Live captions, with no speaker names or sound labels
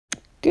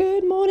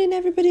Morning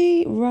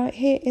everybody. Right,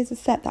 here is a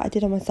set that I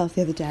did on myself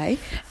the other day.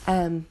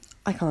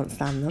 I can't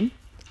stand them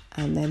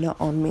and they're not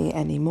on me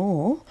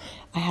anymore.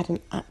 I had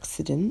an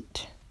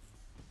accident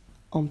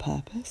on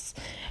purpose.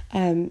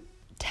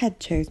 Ted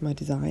chose my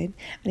design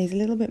and he's a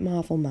little bit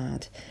Marvel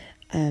mad.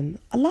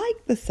 I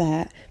like the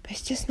set, but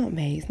it's just not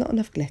me. It's not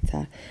enough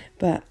glitter,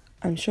 but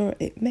I'm sure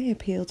it may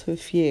appeal to a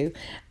few.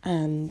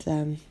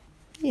 And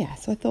yeah,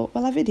 so I thought,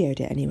 well, I videoed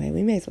it anyway.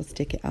 We may as well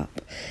stick it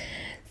up.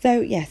 So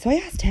yeah, so I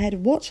asked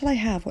Ted, what shall I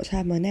have? What shall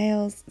I have my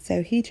nails?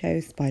 So he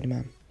chose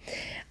Spider-Man.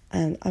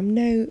 And I'm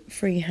no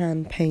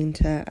freehand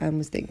painter and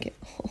was thinking,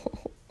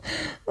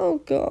 oh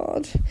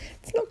God,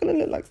 it's not going to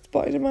look like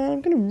Spider-Man.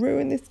 I'm going to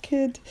ruin this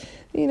kid.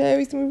 You know,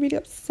 he's going to be really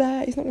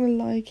upset. He's not going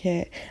to like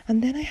it.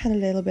 And then I had a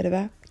little bit of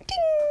a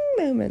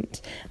ding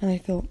moment. And I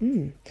thought,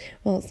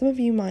 well, some of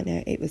you might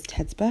know it was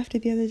Ted's birthday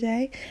the other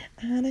day.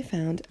 And I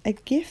found a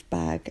gift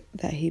bag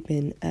that he'd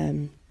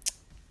been,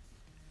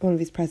 one of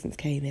his presents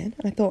came in.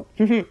 And I thought,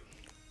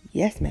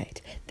 yes,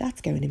 mate, that's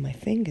going in my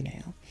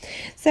fingernail.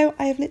 So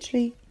I have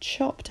literally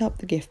chopped up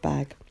the gift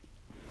bag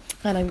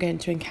and I'm going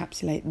to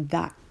encapsulate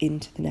that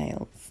into the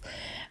nails.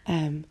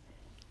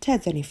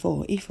 Ted's only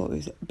 4. He thought it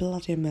was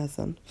bloody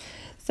amazing.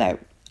 So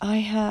I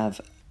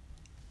have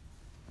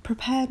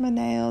prepared my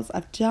nails.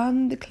 I've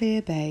done the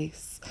clear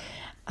base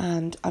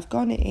and I've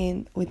gone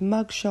in with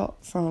Mugshot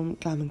from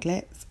Glam &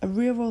 Glitz, a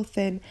real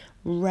thin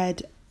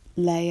red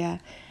layer.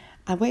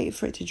 I waited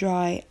for it to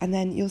dry and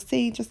then you'll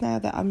see just now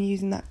that I'm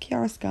using that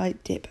Sky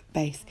dip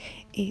base.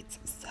 It's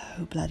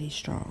so bloody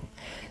strong.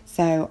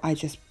 So I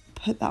just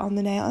put that on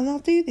the nail, and I'll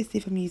do this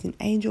if I'm using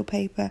angel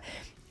paper,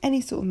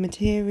 any sort of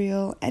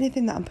material,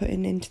 anything that I'm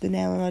putting into the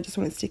nail and I just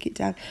want to stick it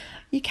down.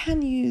 You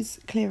can use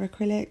clear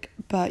acrylic,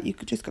 but you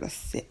could just got to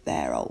sit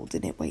there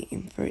holding it,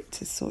 waiting for it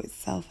to sort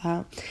itself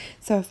out.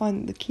 So I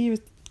find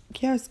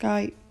the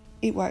Sky,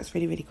 it works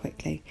really, really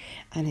quickly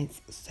and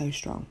it's so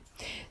strong.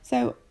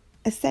 So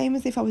the same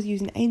as if I was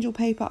using angel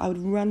paper, I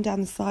would run down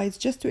the sides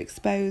just to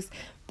expose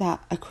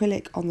that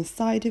acrylic on the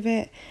side of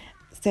it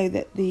so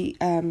that the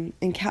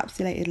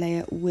encapsulated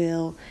layer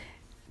will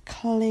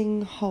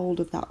cling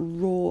hold of that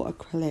raw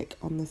acrylic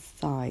on the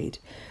side.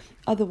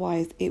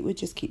 Otherwise, it would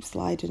just keep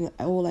sliding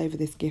all over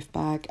this gift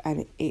bag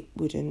and it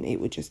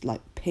would just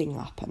like ping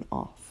up and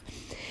off.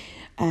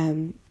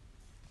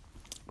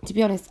 To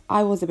be honest,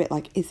 I was a bit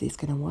like, is this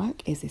going to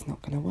work? Is this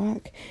not going to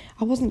work?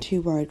 I wasn't too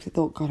worried because I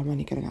thought, God, I'm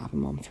only going to have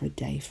him on for a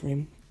day for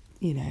him,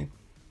 you know,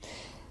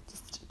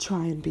 just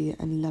try and be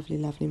a lovely,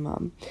 lovely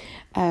mum.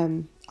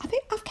 I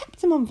think I've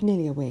kept him on for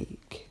nearly a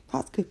week.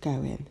 That's good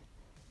going.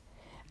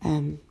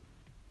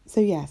 So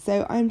yeah,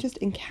 so I'm just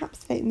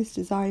encapsulating this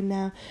design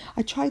now.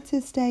 I tried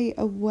to stay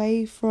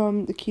away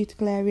from the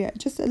cuticle area,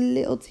 just a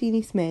little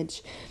teeny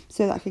smidge,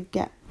 so that I could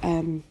get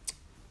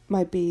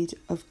my bead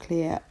of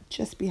clear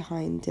just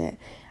behind it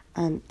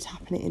and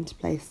tapping it into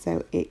place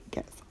so it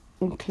gets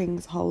and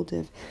clings hold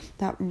of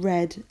that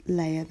red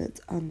layer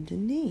that's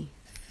underneath.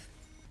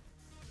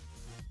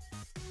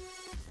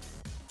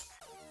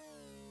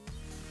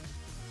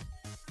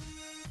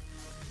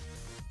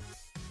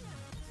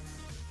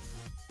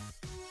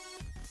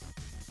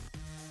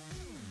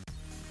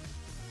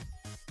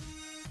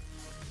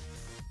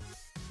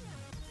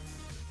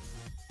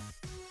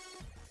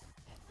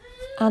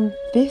 And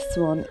this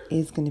one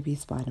is going to be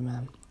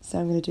Spider-Man. So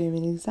I'm going to do him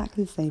in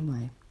exactly the same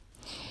way.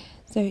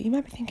 So you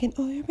might be thinking,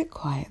 oh, you're a bit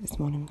quiet this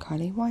morning,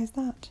 Kylie. Why is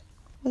that?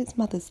 Well, it's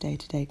Mother's Day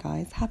today,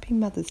 guys. Happy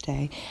Mother's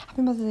Day.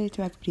 Happy Mother's Day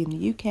to everybody in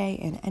the UK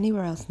and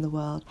anywhere else in the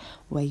world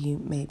where you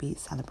may be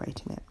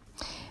celebrating it.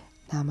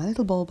 Now, my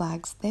little ball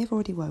bags, they've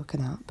already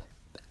woken up.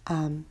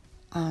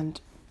 And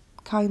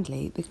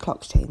kindly, the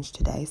clock's changed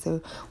today.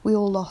 So we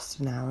all lost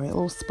an hour. It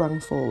all sprung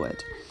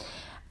forward.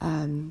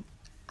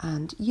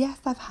 And yes,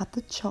 I've had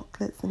the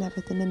chocolates and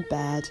everything in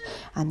bed,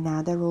 and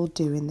now they're all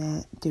doing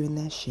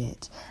their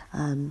shit.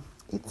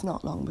 It's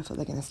not long before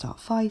they're going to start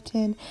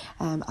fighting.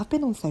 I've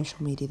been on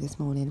social media this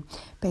morning,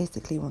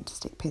 basically want to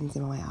stick pins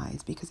in my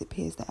eyes because it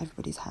appears that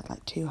everybody's had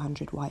like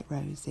 200 white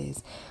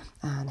roses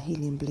and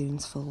helium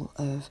balloons full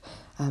of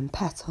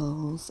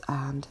petals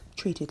and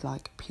treated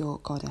like pure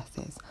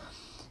goddesses.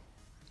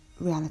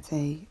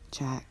 Reality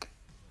check.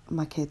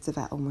 My kids have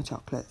ate all my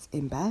chocolates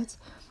in bed.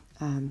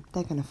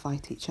 They're going to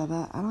fight each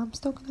other and I'm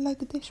still going to load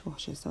the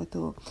dishwasher. So I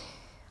thought,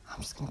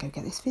 I'm just going to go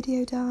get this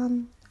video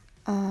done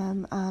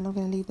and I'm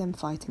going to leave them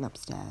fighting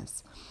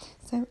upstairs.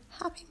 So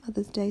happy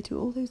Mother's Day to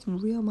all those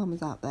real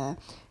mamas out there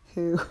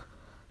who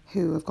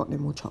have got no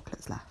more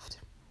chocolates left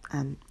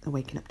and are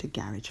waking up to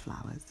garage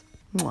flowers.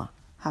 Mwah.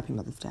 Happy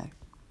Mother's Day.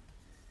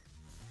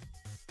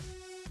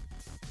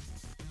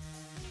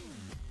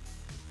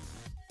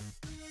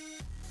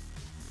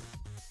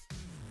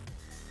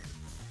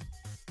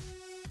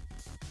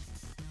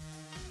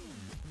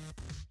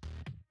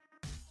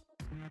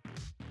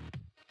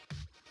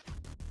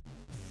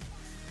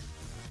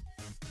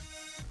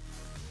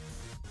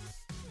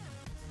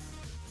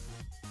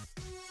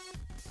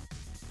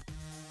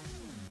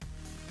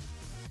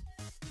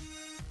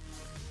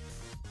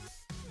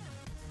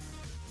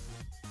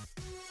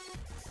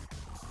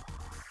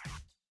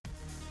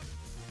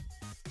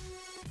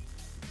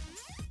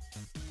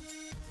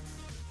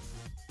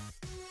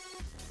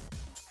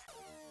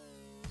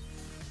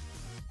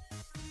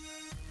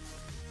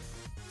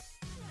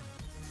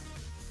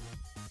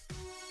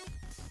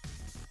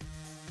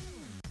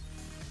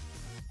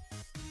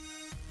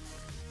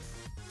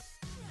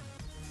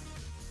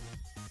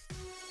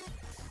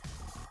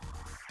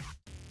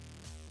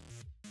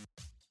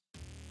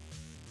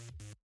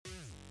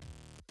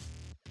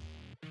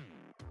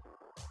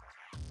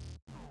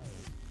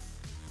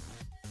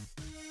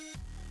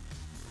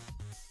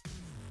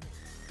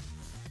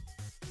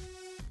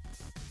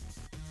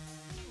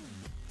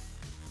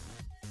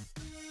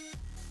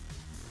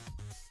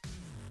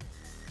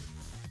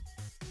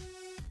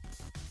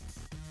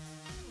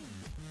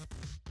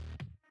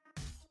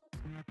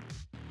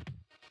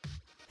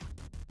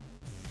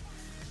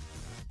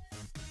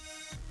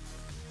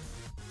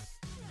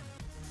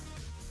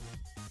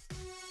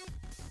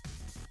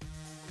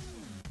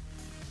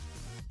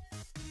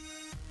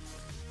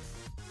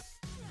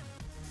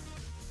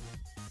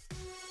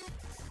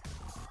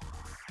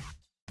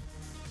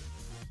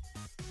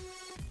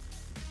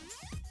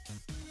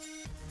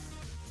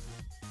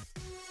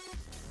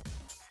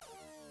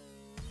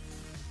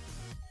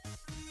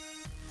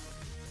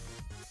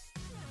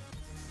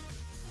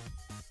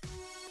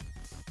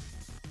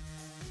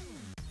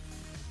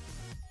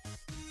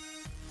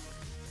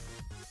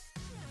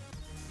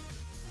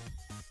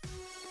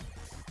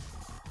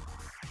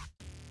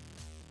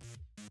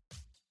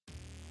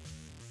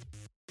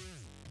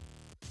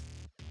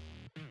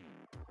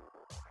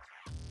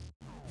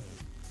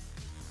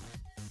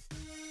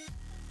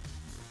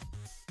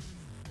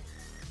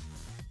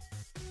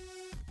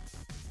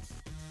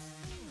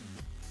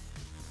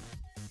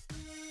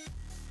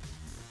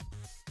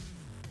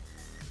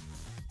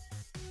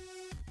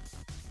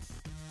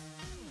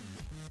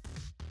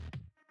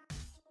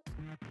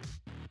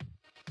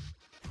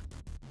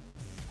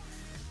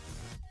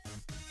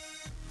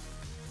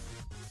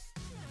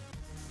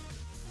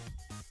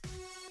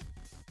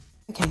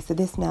 Okay, so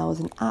this now is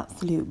an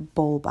absolute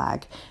ball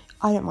bag.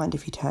 I don't mind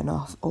if you turn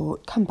off or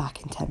come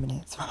back in 10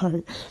 minutes,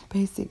 right?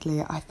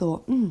 Basically, I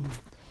thought, do you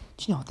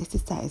know what, this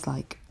set is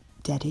like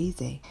dead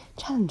easy.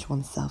 Challenge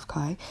oneself,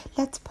 Kai.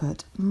 Let's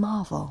put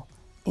Marvel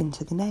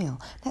into the nail.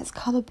 Let's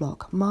colour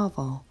block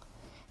Marvel.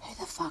 Who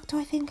the fuck do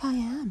I think I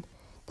am?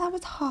 That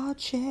was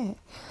hard shit.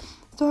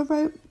 So I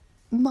wrote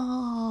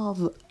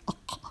Marvel.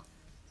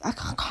 I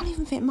can't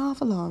even fit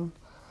Marvel on.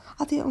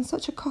 I did it on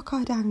such a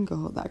cockeyed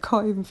angle that I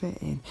can't even fit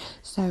in.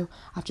 So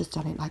I've just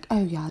done it like,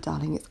 oh yeah,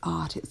 darling, it's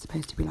art. It's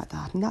supposed to be like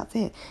that. And that's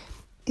it.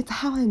 It's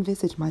how I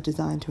envisaged my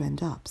design to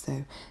end up.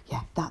 So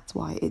yeah, that's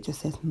why it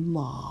just says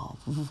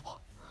Marvel.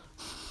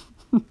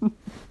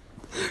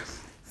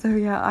 So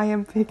yeah, I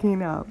am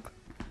picking up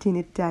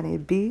teeny tiny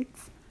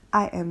beads.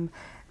 I am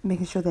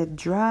making sure they're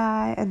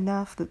dry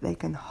enough that they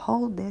can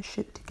hold their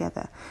shit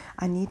together.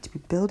 I need to be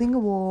building a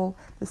wall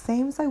the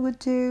same as I would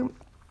do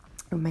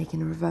or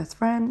making a reverse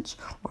French,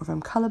 or if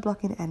I'm colour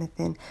blocking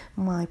anything,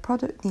 my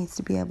product needs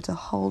to be able to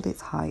hold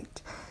its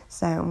height.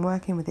 So I'm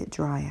working with it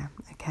drier,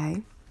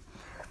 okay?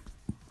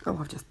 Oh,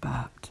 I've just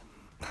burped.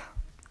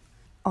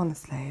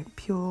 Honestly,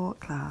 pure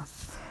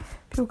class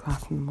in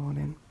the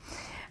morning.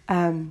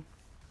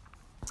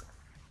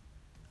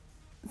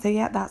 So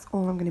yeah, that's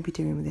all I'm going to be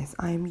doing with this.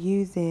 I'm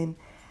using,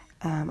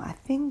 I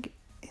think,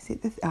 is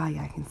it this? Ah,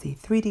 yeah, I can see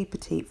 3D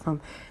Petite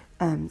from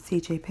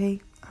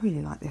CJP. I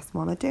really like this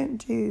one. I don't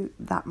do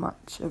that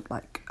much of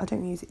I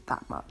don't use it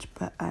that much,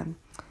 but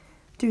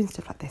doing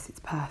stuff like this,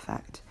 it's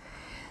perfect.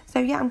 So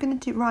yeah, I'm going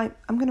to write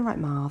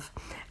Marv,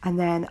 and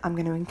then I'm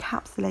going to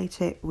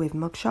encapsulate it with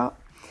Mugshot.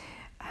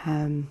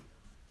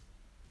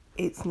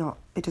 It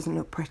doesn't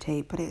look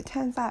pretty, but it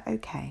turns out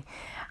okay.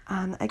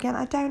 And again,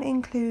 I don't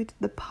include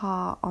the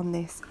part on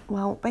this.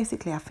 Well,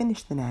 basically I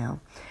finished the nail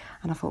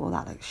and I thought, well,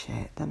 that looks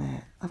shit, doesn't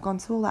it? I've gone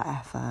to all that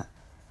effort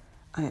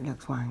and it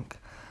looks wank.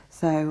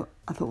 So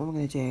I thought, what am I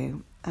going to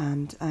do?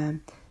 And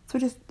so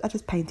I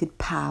just painted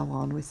Pow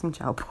on with some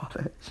gel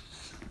polish.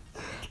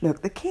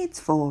 Look, the kid's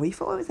 4, he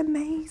thought it was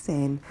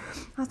amazing.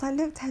 I was like,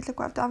 look, Ted, look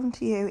what I've done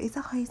to you. His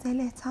eyes, they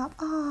lit up.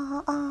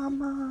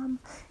 Mum,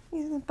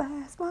 you're the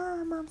best.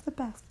 Mum's the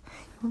best.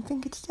 You want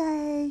finger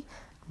today?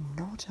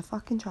 Not a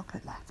fucking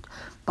chocolate left.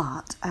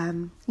 But,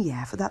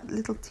 yeah, for that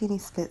little teeny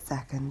split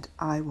second,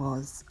 I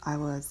was a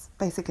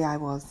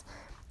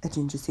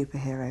ginger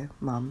superhero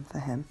mum for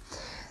him.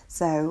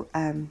 So,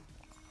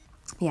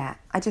 yeah,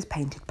 I just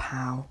painted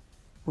Pow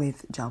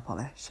with gel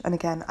polish. And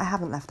again, I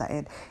haven't left that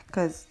in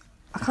because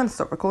I kind of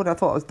stopped recording. I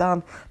thought I was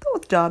done.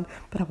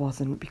 But I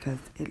wasn't because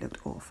it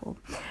looked awful.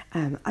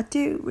 I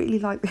do really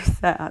like this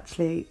set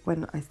actually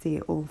when I see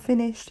it all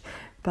finished,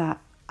 but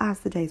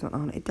as the days went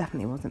on, it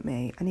definitely wasn't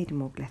me. I needed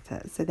more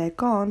glitter. So they're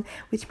gone,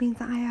 which means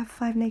that I have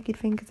 5 naked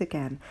fingers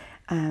again.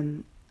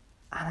 And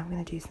I'm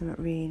going to do something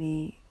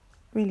really,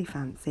 really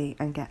fancy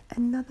and get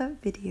another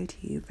video to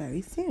you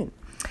very soon.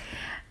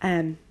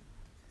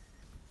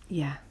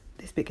 Yeah,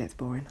 this bit gets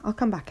boring. I'll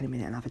come back in a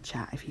minute and have a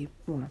chat if you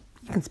want to.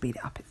 You can speed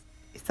it up.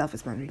 It's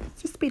self-explanatory.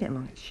 Just speed it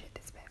along. It's shit,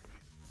 this bit.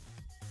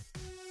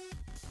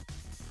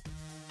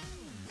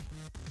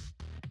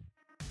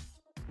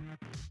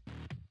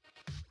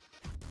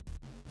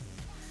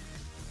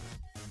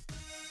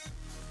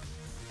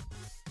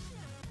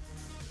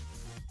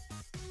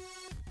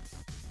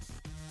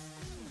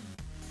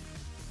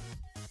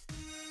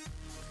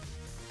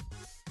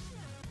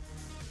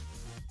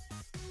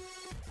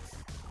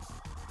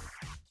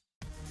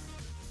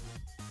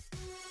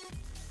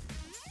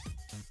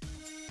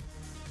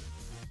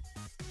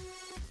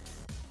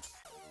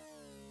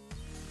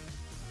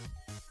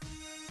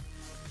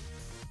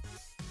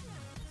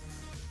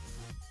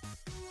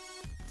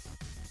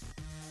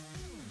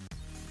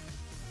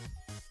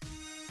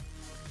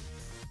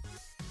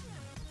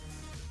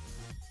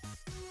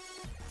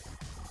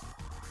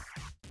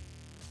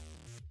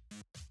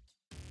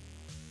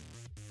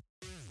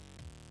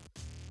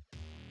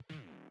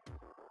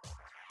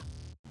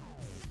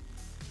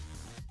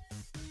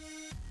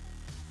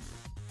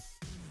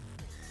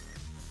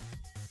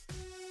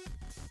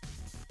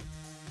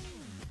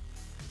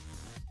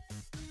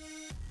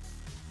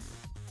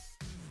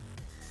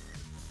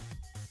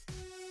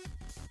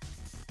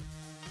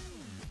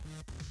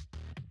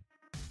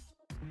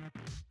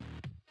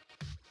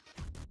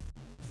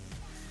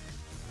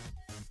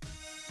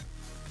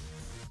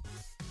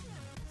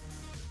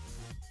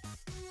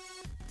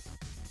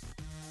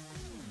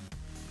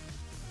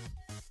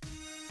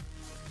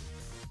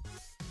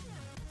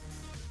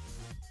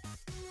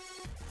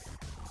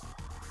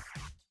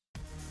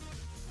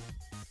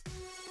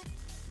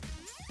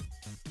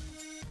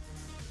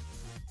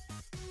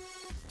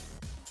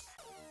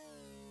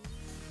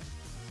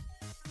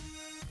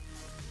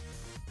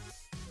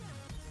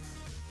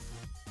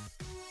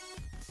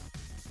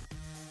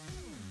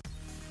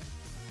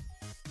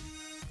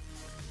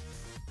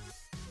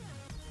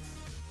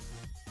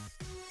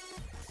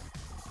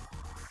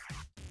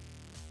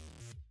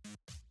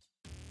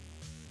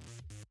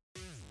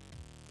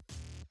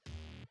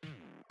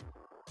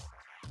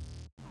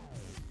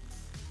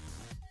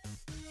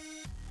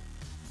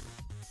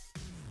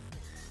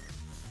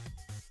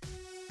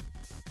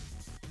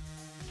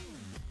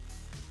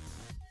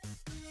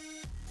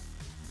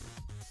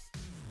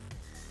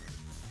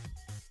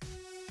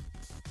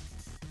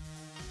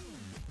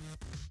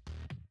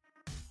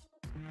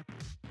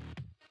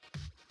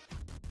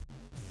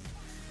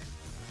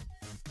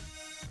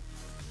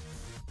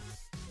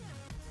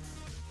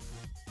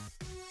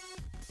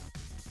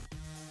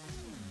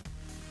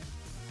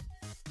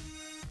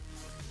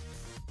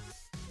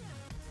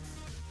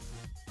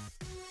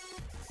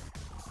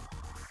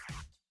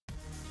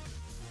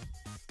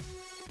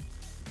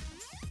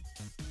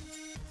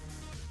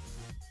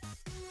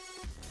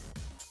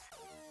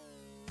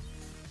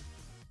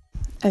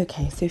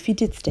 Okay, so if you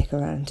did stick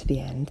around to the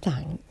end,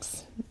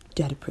 thanks.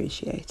 Dead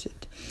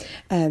appreciated.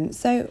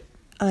 So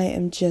I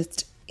am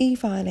just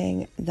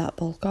e-filing that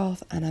bulk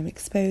off and I'm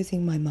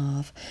exposing my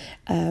Marv.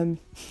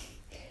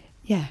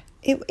 Yeah,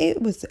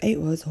 it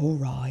was all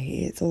right.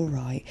 It's all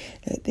right.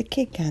 The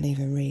kid can't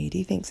even read.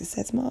 He thinks it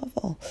says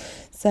Marvel.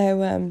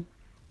 So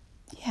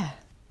yeah,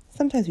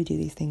 sometimes we do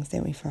these things,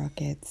 don't we, for our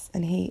kids?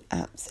 And he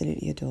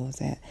absolutely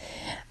adores it.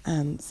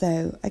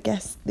 So I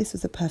guess this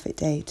was a perfect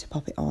day to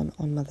pop it on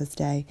Mother's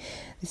Day.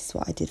 This is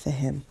what I did for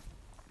him.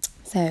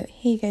 So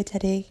here you go,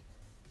 Teddy.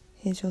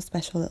 Here's your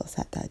special little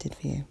set that I did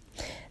for you.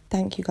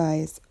 Thank you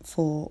guys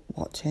for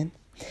watching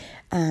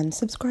and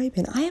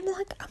subscribing. I'm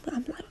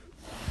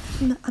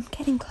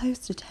getting close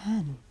to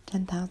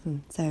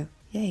 10,000. So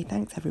yay,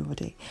 thanks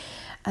everybody.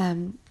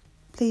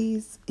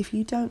 Please, if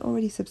you don't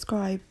already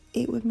subscribe,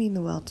 it would mean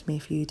the world to me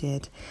if you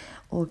did,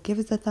 or give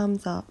us a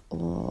thumbs up,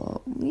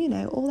 or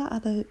all that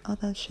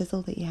other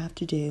shizzle that you have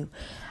to do.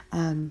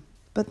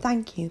 But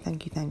thank you,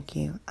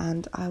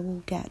 and I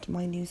will get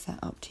my new set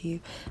up to you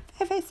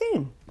very, very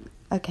soon.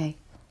 Okay,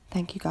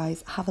 thank you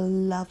guys. Have a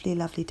lovely,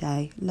 lovely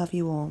day. Love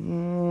you all.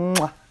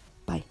 Mwah.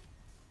 Bye.